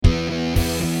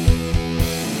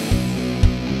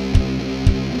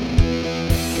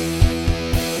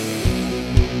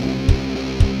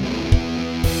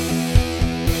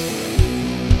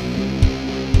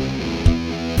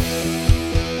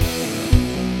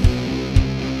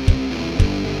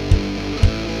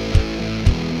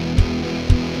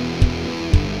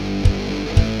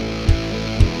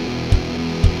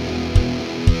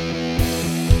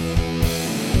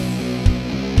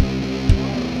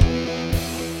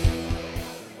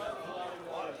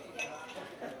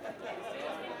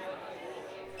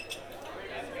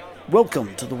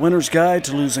Welcome to the Winner's Guide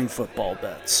to Losing Football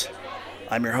Bets.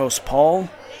 I'm your host, Paul,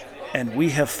 and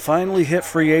we have finally hit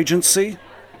free agency.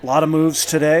 A lot of moves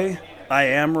today. I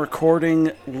am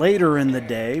recording later in the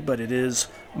day, but it is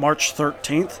March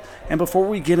 13th. And before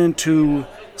we get into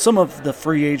some of the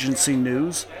free agency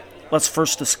news, let's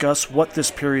first discuss what this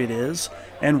period is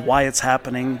and why it's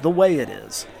happening the way it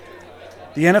is.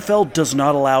 The NFL does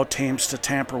not allow teams to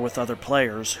tamper with other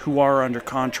players who are under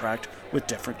contract with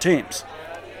different teams.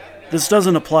 This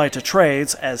doesn't apply to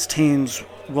trades, as teams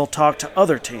will talk to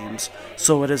other teams,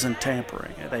 so it isn't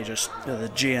tampering.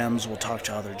 The GMs will talk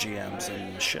to other GMs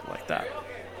and shit like that.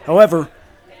 However,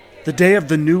 the day of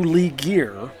the new league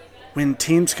year, when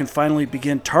teams can finally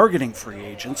begin targeting free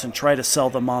agents and try to sell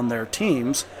them on their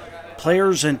teams,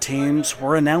 players and teams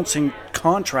were announcing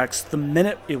contracts the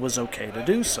minute it was okay to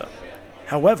do so.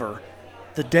 However,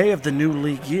 the day of the new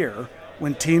league year,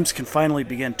 when teams can finally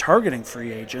begin targeting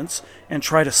free agents and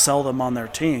try to sell them on their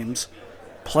teams,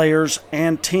 players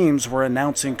and teams were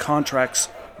announcing contracts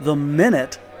the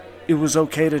minute it was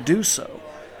okay to do so,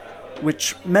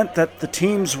 which meant that the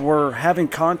teams were having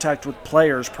contact with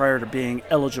players prior to being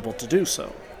eligible to do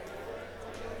so.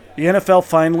 The NFL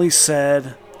finally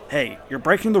said, hey, you're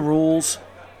breaking the rules,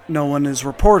 no one is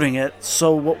reporting it,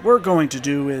 so what we're going to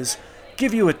do is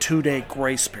give you a 2-day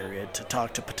grace period to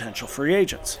talk to potential free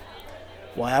agents.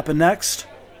 What happened next?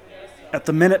 At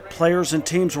the minute players and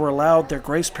teams were allowed their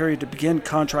grace period to begin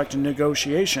contract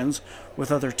negotiations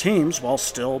with other teams while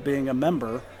still being a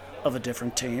member of a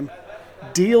different team,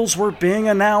 deals were being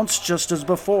announced just as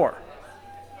before.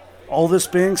 All this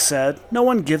being said, no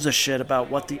one gives a shit about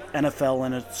what the NFL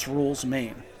and its rules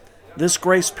mean. This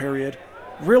grace period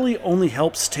really only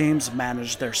helps teams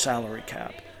manage their salary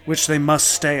cap, which they must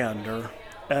stay under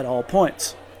at all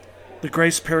points. The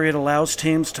grace period allows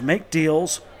teams to make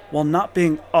deals while not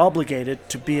being obligated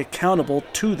to be accountable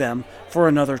to them for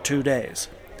another 2 days,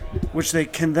 which they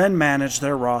can then manage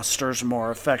their rosters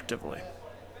more effectively.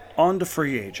 On to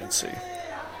free agency.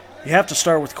 You have to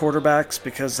start with quarterbacks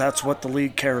because that's what the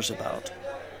league cares about.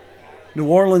 New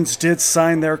Orleans did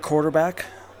sign their quarterback,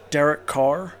 Derek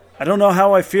Carr. I don't know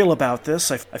how I feel about this.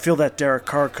 I feel that Derek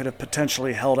Carr could have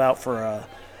potentially held out for a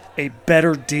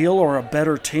better deal or a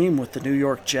better team with the New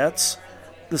York Jets.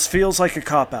 This feels like a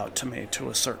cop-out to me to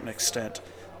a certain extent.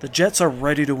 The Jets are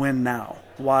ready to win now,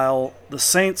 while the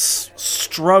Saints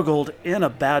struggled in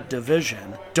a bad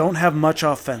division, don't have much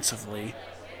offensively,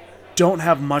 don't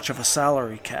have much of a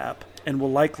salary cap, and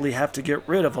will likely have to get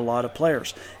rid of a lot of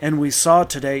players. And we saw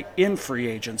today in free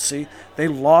agency, they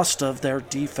lost of their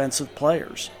defensive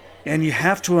players. And you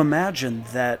have to imagine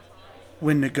that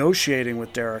when negotiating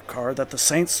with Derek Carr, that the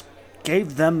Saints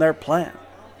gave them their plan.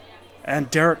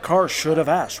 And Derek Carr should have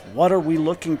asked, what are we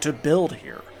looking to build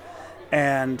here?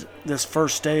 And this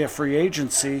first day of free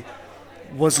agency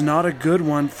was not a good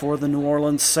one for the New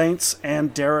Orleans Saints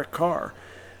and Derek Carr.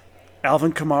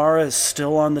 Alvin Kamara is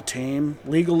still on the team.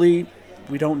 Legally,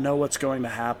 we don't know what's going to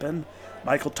happen.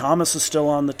 Michael Thomas is still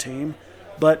on the team.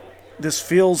 But this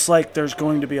feels like there's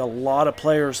going to be a lot of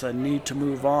players that need to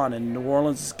move on, and New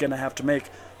Orleans is going to have to make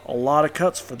a lot of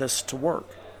cuts for this to work.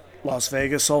 Las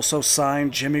Vegas also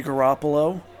signed Jimmy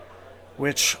Garoppolo,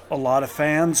 which a lot of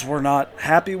fans were not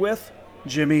happy with.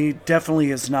 Jimmy definitely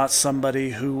is not somebody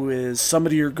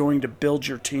you're going to build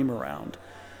your team around.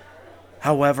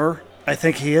 However, I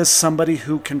think he is somebody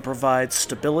who can provide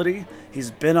stability.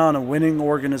 He's been on a winning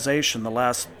organization the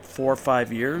last 4 or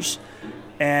 5 years,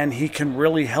 and he can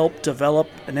really help develop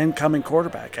an incoming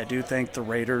quarterback. I do think the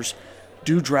Raiders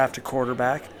do draft a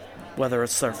quarterback, whether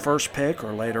it's their first pick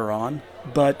or later on.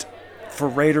 But for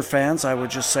Raider fans, I would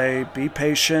just say be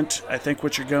patient. I think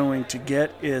what you're going to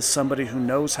get is somebody who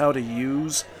knows how to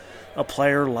use a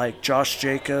player like Josh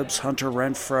Jacobs, Hunter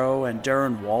Renfrow, and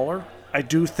Darren Waller. I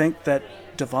do think that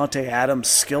Devontae Adams'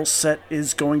 skill set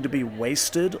is going to be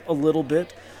wasted a little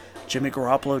bit. Jimmy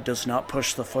Garoppolo does not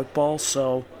push the football,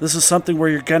 so this is something where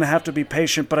you're going to have to be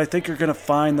patient, but I think you're going to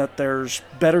find that there's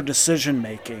better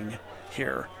decision-making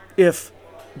here if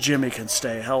Jimmy can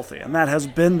stay healthy. And that has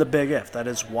been the big if. That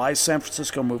is why San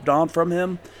Francisco moved on from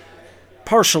him.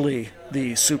 Partially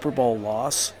the Super Bowl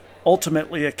loss.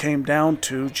 Ultimately, it came down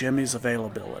to Jimmy's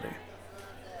availability.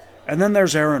 And then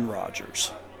there's Aaron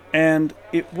Rodgers. And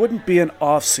it wouldn't be an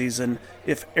offseason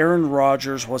if Aaron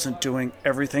Rodgers wasn't doing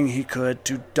everything he could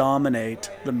to dominate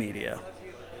the media.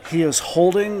 He is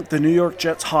holding the New York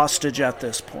Jets hostage at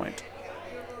this point.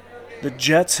 The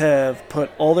Jets have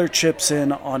put all their chips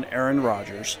in on Aaron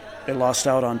Rodgers. They lost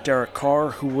out on Derek Carr,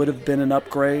 who would have been an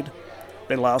upgrade.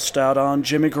 They lost out on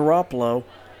Jimmy Garoppolo,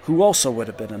 who also would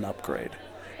have been an upgrade.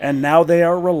 And now they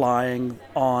are relying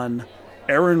on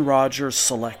Aaron Rodgers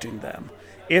selecting them.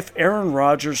 If Aaron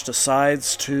Rodgers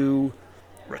decides to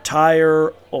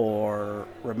retire or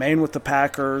remain with the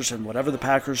Packers, and whatever the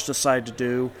Packers decide to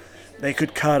do, they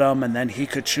could cut him and then he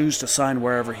could choose to sign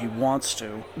wherever he wants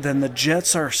to, then the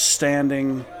Jets are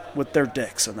standing with their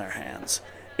dicks in their hands.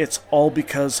 It's all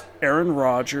because Aaron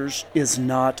Rodgers is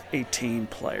not a team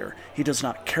player. He does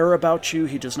not care about you.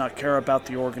 He does not care about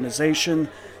the organization.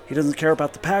 He doesn't care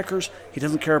about the Packers. He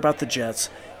doesn't care about the Jets.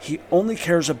 He only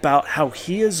cares about how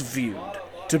he is viewed.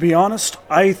 To be honest,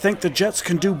 I think the Jets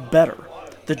can do better.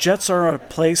 The Jets are a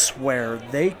place where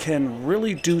they can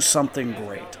really do something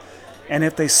great. And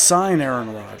if they sign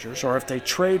Aaron Rodgers, or if they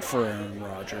trade for Aaron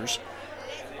Rodgers,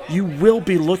 you will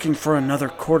be looking for another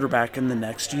quarterback in the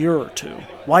next year or two.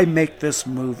 Why make this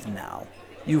move now?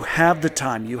 You have the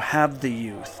time. You have the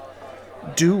youth.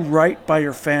 Do right by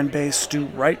your fan base. Do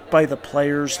right by the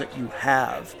players that you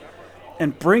have.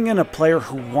 And bring in a player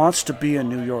who wants to be a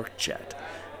New York Jet.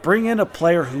 Bring in a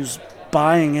player who's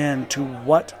buying into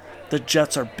what the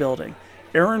Jets are building.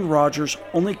 Aaron Rodgers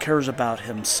only cares about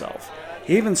himself.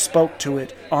 He even spoke to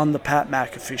it on the Pat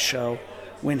McAfee show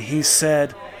when he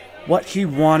said what he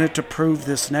wanted to prove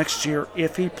this next year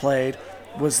if he played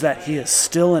was that he is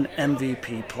still an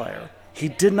MVP player. He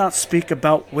did not speak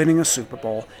about winning a Super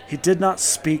Bowl. He did not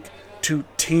speak to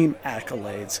team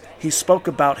accolades. He spoke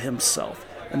about himself,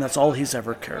 and that's all he's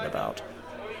ever cared about.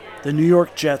 The New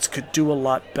York Jets could do a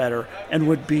lot better and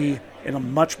would be in a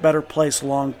much better place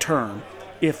long term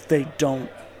if they don't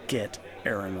get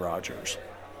Aaron Rodgers.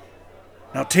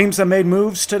 Now, teams that made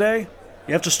moves today,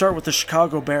 you have to start with the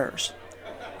Chicago Bears.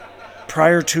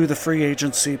 Prior to the free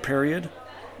agency period,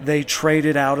 they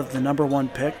traded out of the number 1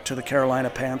 pick to the Carolina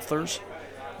Panthers.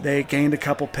 They gained a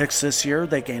couple picks this year.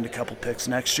 They gained a couple picks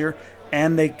next year.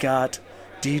 And they got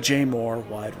DJ Moore,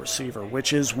 wide receiver,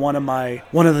 which is one of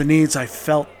the needs I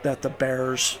felt that the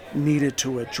Bears needed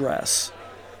to address.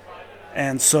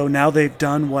 And so now they've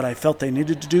done what I felt they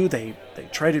needed to do. They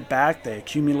traded back. They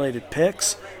accumulated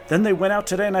picks. Then they went out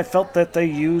today, and I felt that they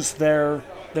used their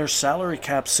salary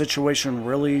cap situation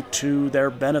really to their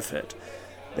benefit.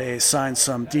 They signed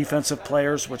some defensive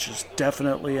players, which is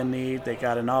definitely a need. They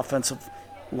got an offensive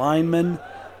lineman,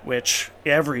 which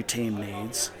every team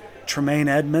needs. Tremaine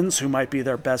Edmonds, who might be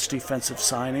their best defensive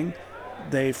signing.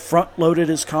 They front-loaded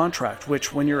his contract,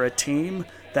 which when you're a team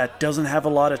that doesn't have a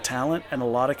lot of talent and a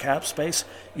lot of cap space,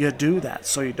 you do that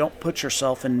so you don't put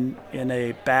yourself in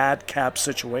a bad cap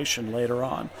situation later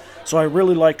on. So I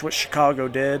really liked what Chicago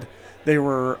did. They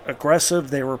were aggressive.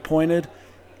 They were pointed.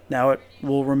 Now it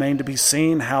will remain to be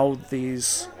seen how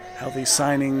these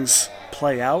signings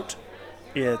play out.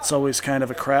 It's always kind of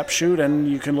a crapshoot,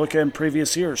 and you can look at in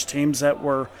previous years, teams that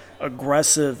were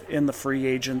aggressive in the free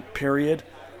agent period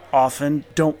often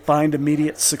don't find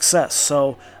immediate success.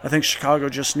 So I think Chicago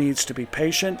just needs to be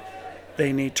patient.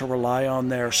 They need to rely on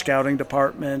their scouting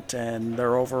department and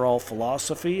their overall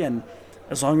philosophy, and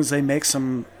as long as they make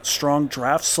some strong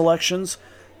draft selections,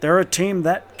 they're a team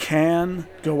that can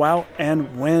go out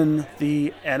and win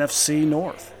the NFC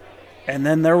North. And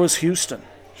then there was Houston.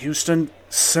 Houston,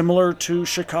 similar to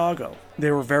Chicago. They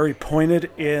were very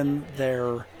pointed in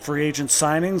their free agent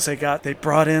signings. They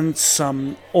brought in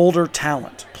some older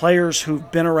talent, players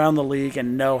who've been around the league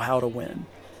and know how to win.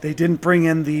 They didn't bring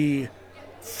in the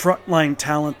frontline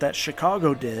talent that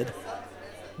Chicago did,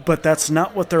 but that's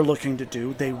not what they're looking to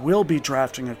do. They will be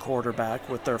drafting a quarterback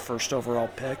with their first overall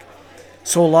pick.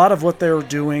 So a lot of what they were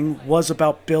doing was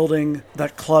about building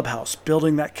that clubhouse,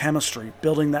 building that chemistry,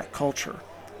 building that culture.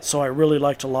 So I really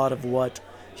liked a lot of what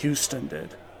Houston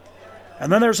did.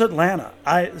 And then there's Atlanta.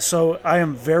 I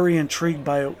am very intrigued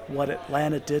by what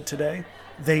Atlanta did today.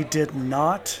 They did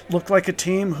not look like a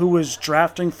team who was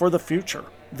drafting for the future.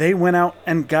 They went out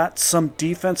and got some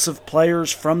defensive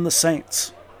players from the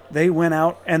Saints. They went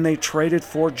out and they traded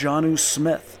for Jonnu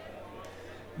Smith.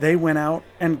 They went out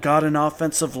and got an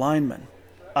offensive lineman.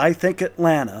 I think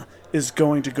Atlanta is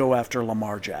going to go after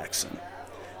Lamar Jackson.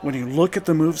 When you look at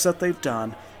the moves that they've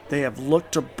done, they have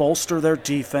looked to bolster their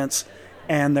defense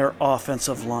and their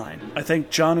offensive line. I think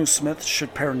Jonnu Smith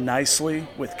should pair nicely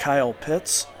with Kyle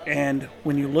Pitts. And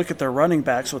when you look at their running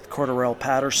backs with Cordarrelle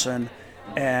Patterson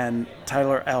and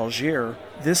Tyler Algier,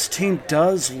 this team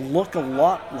does look a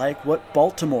lot like what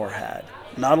Baltimore had.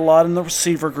 Not a lot in the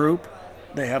receiver group.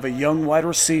 They have a young wide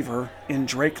receiver in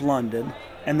Drake London,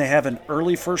 and they have an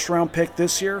early first-round pick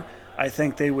this year. I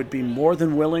think they would be more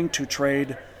than willing to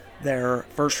trade their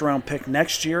first-round pick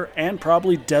next year and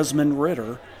probably Desmond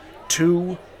Ridder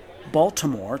to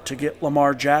Baltimore to get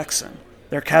Lamar Jackson.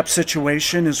 Their cap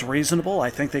situation is reasonable. I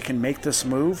think they can make this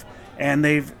move, and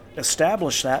they've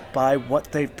established that by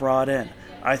what they've brought in.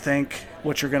 I think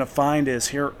what you're going to find is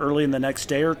here early in the next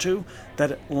day or two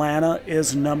that Atlanta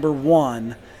is number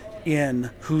one in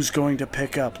who's going to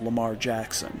pick up Lamar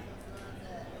Jackson.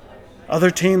 Other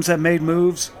teams that made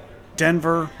moves,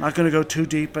 Denver, not going to go too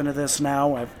deep into this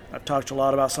now. I've talked a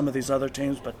lot about some of these other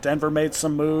teams, but Denver made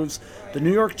some moves. The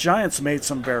New York Giants made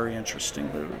some very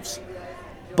interesting moves.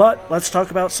 But let's talk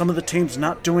about some of the teams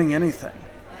not doing anything.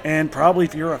 And probably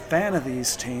if you're a fan of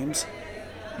these teams,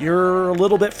 you're a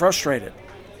little bit frustrated.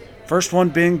 First one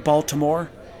being Baltimore.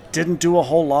 Didn't do a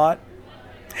whole lot.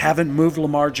 Haven't moved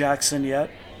Lamar Jackson yet.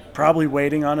 Probably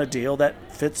waiting on a deal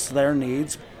that fits their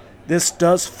needs. This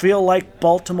does feel like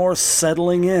Baltimore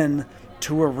settling in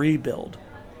to a rebuild.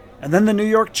 And then the New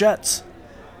York Jets.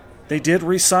 They did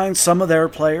re-sign some of their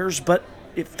players, but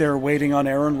if they're waiting on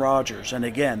Aaron Rodgers, and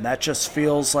again, that just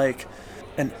feels like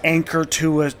an anchor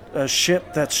to a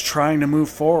ship that's trying to move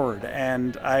forward,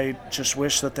 and I just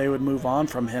wish that they would move on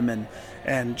from him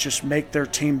and just make their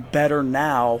team better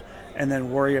now and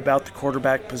then worry about the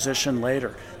quarterback position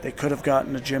later. They could have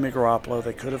gotten a Jimmy Garoppolo,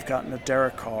 they could have gotten a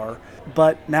Derek Carr,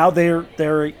 but now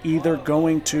they're either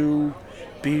going to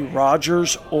be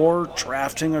Rodgers or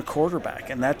drafting a quarterback,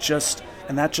 and that just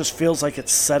feels like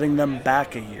it's setting them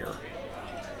back a year.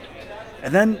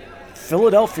 And then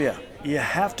Philadelphia. You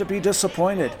have to be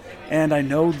disappointed. And I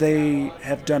know they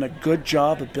have done a good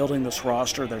job of building this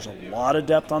roster. There's a lot of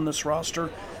depth on this roster,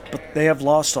 but they have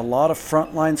lost a lot of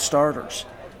frontline starters.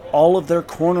 All of their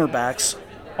cornerbacks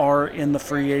are in the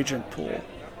free agent pool.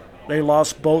 They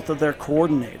lost both of their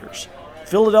coordinators.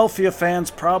 Philadelphia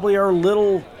fans probably are a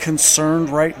little concerned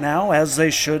right now, as they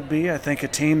should be. I think a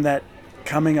team that,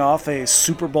 coming off a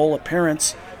Super Bowl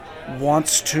appearance,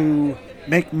 wants to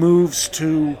make moves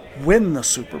to win the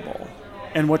Super Bowl.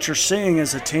 And what you're seeing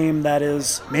is a team that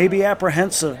is maybe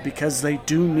apprehensive because they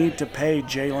do need to pay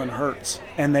Jalen Hurts,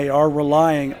 and they are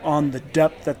relying on the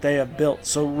depth that they have built.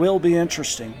 So it will be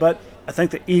interesting. But I think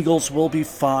the Eagles will be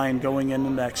fine going into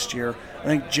next year. I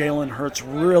think Jalen Hurts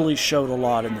really showed a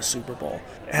lot in the Super Bowl.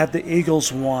 Had the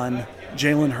Eagles won,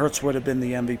 Jalen Hurts would have been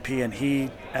the MVP, and he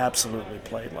absolutely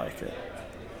played like it.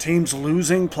 Teams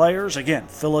losing players, again,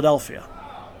 Philadelphia.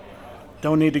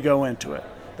 Don't need to go into it.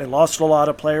 They lost a lot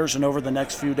of players, and over the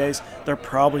next few days, they're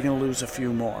probably going to lose a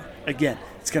few more. Again,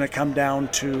 it's going to come down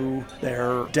to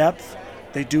their depth.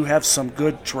 They do have some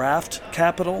good draft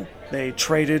capital. They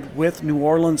traded with New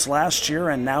Orleans last year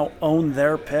and now own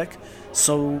their pick.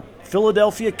 So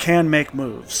Philadelphia can make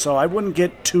moves, so I wouldn't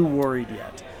get too worried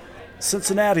yet.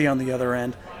 Cincinnati, on the other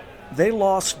end, they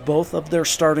lost both of their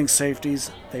starting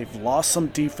safeties. They've lost some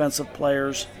defensive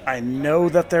players. I know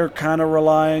that they're kind of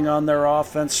relying on their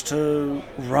offense to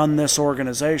run this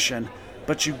organization,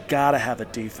 but you got to have a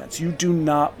defense. You do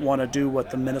not want to do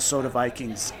what the Minnesota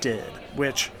Vikings did,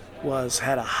 which was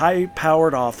had a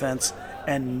high-powered offense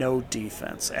and no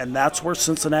defense. And that's where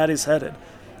Cincinnati's headed.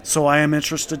 So I am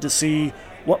interested to see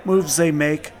what moves they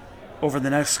make over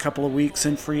the next couple of weeks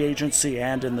in free agency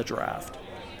and in the draft.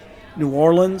 New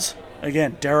Orleans,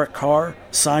 again, Derek Carr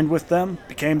signed with them,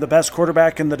 became the best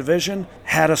quarterback in the division,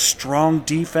 had a strong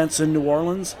defense in New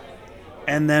Orleans,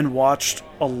 and then watched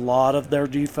a lot of their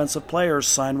defensive players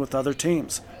sign with other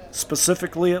teams,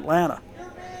 specifically Atlanta.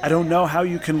 I don't know how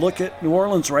you can look at New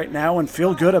Orleans right now and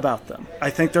feel good about them. I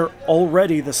think they're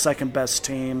already the second best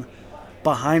team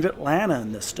behind Atlanta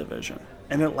in this division.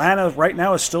 And Atlanta right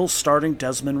now is still starting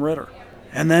Desmond Ridder.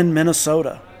 And then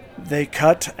Minnesota. They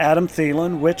cut Adam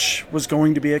Thielen, which was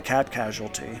going to be a cap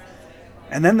casualty.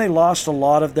 And then they lost a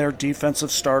lot of their defensive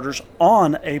starters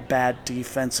on a bad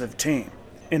defensive team.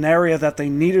 An area that they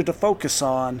needed to focus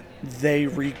on, they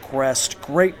regressed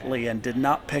greatly and did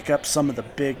not pick up some of the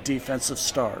big defensive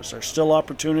stars. There's still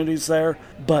opportunities there,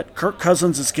 but Kirk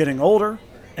Cousins is getting older,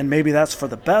 and maybe that's for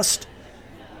the best.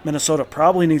 Minnesota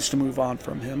probably needs to move on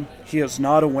from him. He is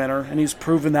not a winner, and he's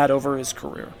proven that over his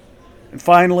career. And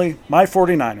finally, my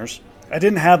 49ers. I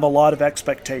didn't have a lot of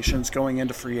expectations going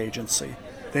into free agency.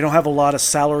 They don't have a lot of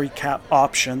salary cap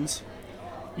options,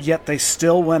 yet they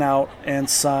still went out and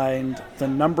signed the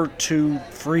number 2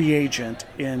 free agent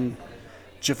in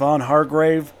Javon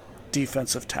Hargrave,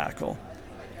 defensive tackle.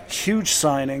 Huge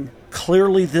signing.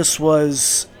 Clearly this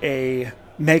was a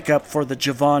makeup for the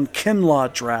Javon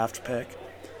Kinlaw draft pick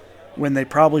when they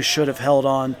probably should have held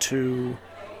on to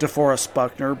DeForest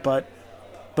Buckner, but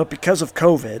because of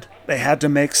COVID, they had to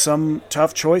make some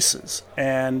tough choices.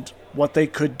 And what they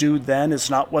could do then is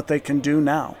not what they can do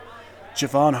now.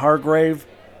 Javon Hargrave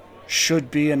should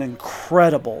be an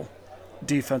incredible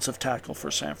defensive tackle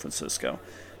for San Francisco.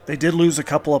 They did lose a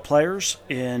couple of players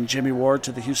in Jimmy Ward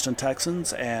to the Houston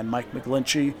Texans and Mike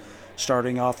McGlinchey,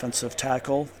 starting offensive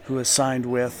tackle, who is signed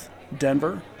with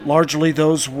Denver. Largely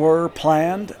those were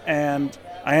planned, and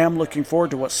I am looking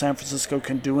forward to what San Francisco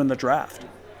can do in the draft.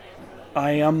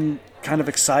 I am kind of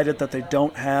excited that they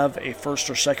don't have a first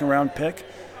or second round pick,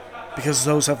 because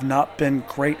those have not been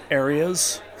great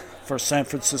areas for San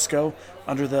Francisco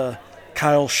under the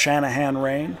Kyle Shanahan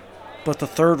reign. But the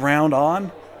third round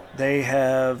on, they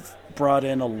have brought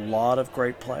in a lot of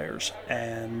great players,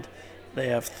 and they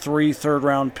have 3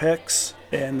 third-round picks,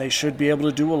 and they should be able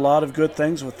to do a lot of good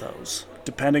things with those.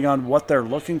 Depending on what they're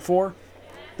looking for,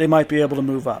 they might be able to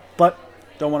move up. But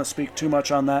don't want to speak too much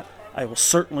on that. I will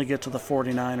certainly get to the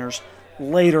 49ers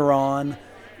later on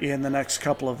in the next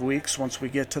couple of weeks once we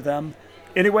get to them.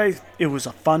 Anyway, it was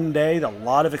a fun day. A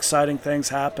lot of exciting things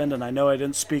happened, and I know I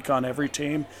didn't speak on every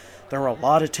team. There were a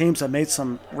lot of teams that made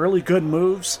some really good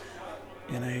moves.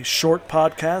 In a short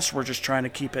podcast, we're just trying to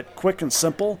keep it quick and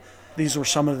simple. These were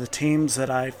some of the teams that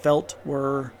I felt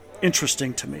were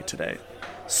interesting to me today.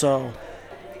 So,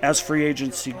 as free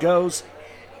agency goes,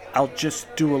 I'll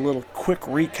just do a little quick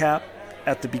recap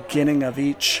at the beginning of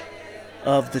each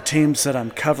of the teams that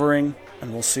I'm covering,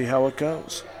 and we'll see how it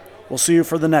goes. We'll see you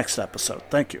for the next episode.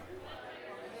 Thank you.